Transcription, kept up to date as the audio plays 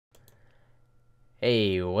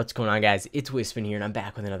Hey, what's going on, guys? It's Wispen here, and I'm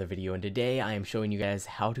back with another video, and today I am showing you guys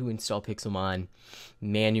how to install Pixelmon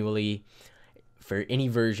manually for any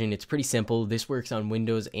version. It's pretty simple. This works on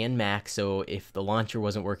Windows and Mac, so if the launcher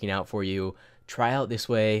wasn't working out for you, try out this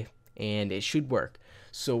way, and it should work.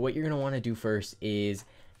 So what you're going to want to do first is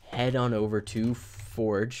head on over to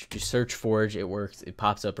Forge. Just search Forge. It works. It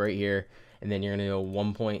pops up right here, and then you're going to go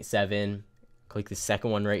 1.7. Click the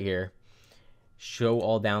second one right here. Show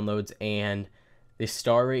all downloads, and this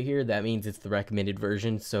star right here, that means it's the recommended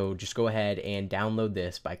version. So just go ahead and download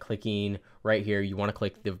this by clicking right here. You want to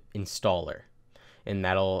click the installer, and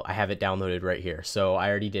I have it downloaded right here. So I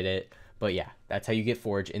already did it, but yeah, that's how you get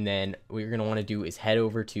Forge. And then what you're going to want to do is head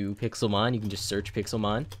over to Pixelmon. You can just search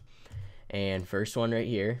Pixelmon, and first one right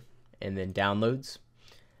here, and then downloads.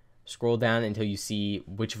 Scroll down until you see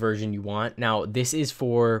which version you want. Now this is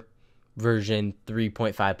for version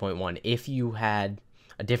 3.5.1. If you had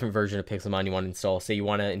a different version of Pixelmon you want to install, say you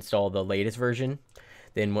want to install the latest version,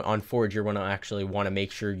 then on Forge you're going to actually want to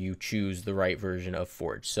make sure you choose the right version of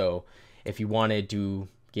Forge. So if you wanted to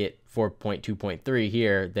get 4.2.3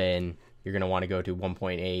 here, then you're going to want to go to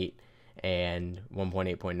 1.8 and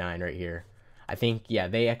 1.8.9 right here. I think, yeah,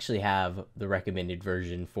 they actually have the recommended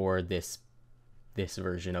version for this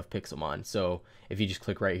version of Pixelmon. So if you just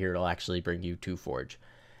click right here, it'll actually bring you to Forge.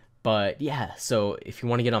 But yeah, so if you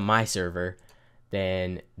want to get on my server,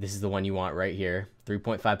 then this is the one you want right here,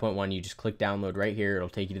 3.5.1. You just click download right here. It'll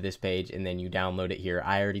take you to this page, and then you download it here.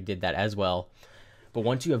 I already did that as well. But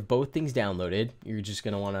once you have both things downloaded, you're just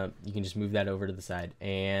going to want to, you can just move that over to the side.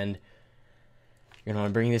 And you're going to want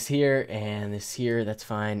to bring this here and this here. That's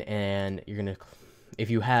fine. And you're going to, if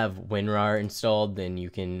you have WinRAR installed, then you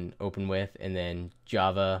can open with, and then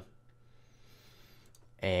Java.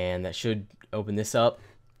 And that should open this up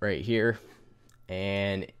right here.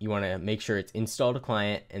 And you want to make sure it's installed a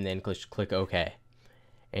client, and then click OK,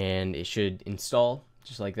 and it should install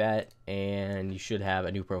just like that, and you should have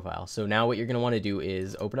a new profile. So now what you're going to want to do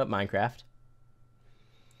is open up Minecraft,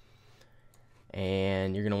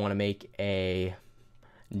 and you're going to want to make a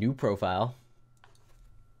new profile.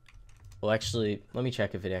 Well, actually, let me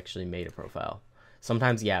check if it actually made a profile.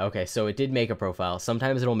 Sometimes, yeah, okay, so it did make a profile.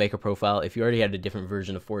 Sometimes it'll make a profile. If you already had a different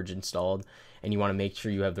version of Forge installed and you want to make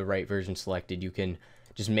sure you have the right version selected, you can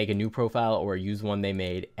just make a new profile or use one they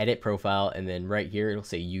made, edit profile, and then right here it'll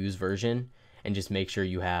say use version, and just make sure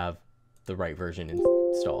you have the right version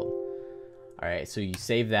installed. All right, so you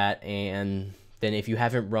save that, and then if you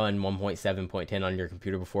haven't run 1.7.10 on your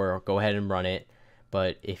computer before, go ahead and run it.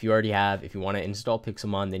 But if you already have, if you want to install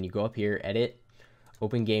Pixelmon, then you go up here, edit,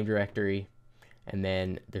 open game directory, and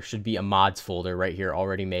then there should be a mods folder right here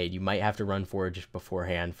already made. You might have to run Forge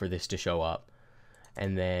beforehand for this to show up.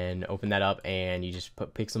 And then open that up, and you just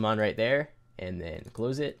put Pixelmon right there, and then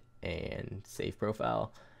close it and save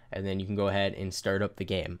profile. And then you can go ahead and start up the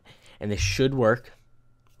game. And this should work.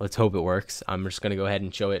 Let's hope it works. I'm just going to go ahead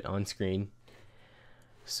and show it on screen.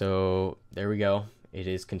 So there we go. It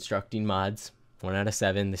is constructing mods. 1 out of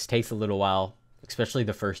 7. This takes a little while, especially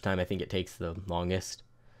the first time. I think it takes the longest.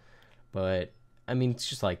 But I mean, it's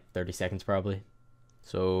just like 30 seconds probably.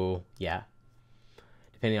 So yeah,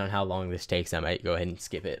 depending on how long this takes, I might go ahead and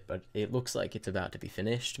skip it, but it looks like it's about to be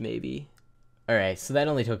finished maybe. All right, so that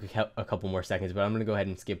only took a couple more seconds, but I'm gonna go ahead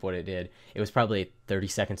and skip what it did. It was probably 30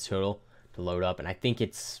 seconds total to load up, and I think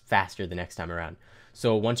it's faster the next time around.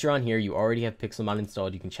 So once you're on here, you already have Pixelmon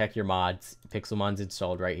installed. You can check your mods. Pixelmon's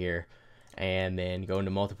installed right here, and then go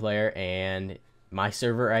into multiplayer, and my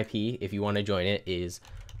server IP, if you want to join it, is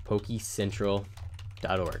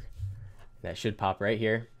pokecentral.org. That should pop right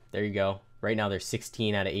here. There you go. Right now there's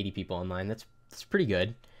 16 out of 80 people online. That's pretty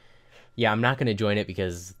good. Yeah, I'm not going to join it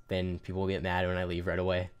because then people will get mad when I leave right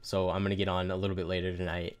away. So I'm going to get on a little bit later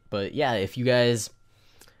tonight. But yeah, if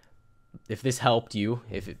this helped you,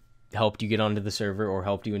 if it helped you get onto the server or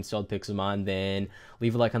helped you install Pixelmon, then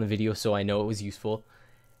leave a like on the video so I know it was useful.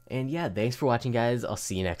 And yeah, thanks for watching, guys. I'll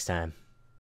see you next time.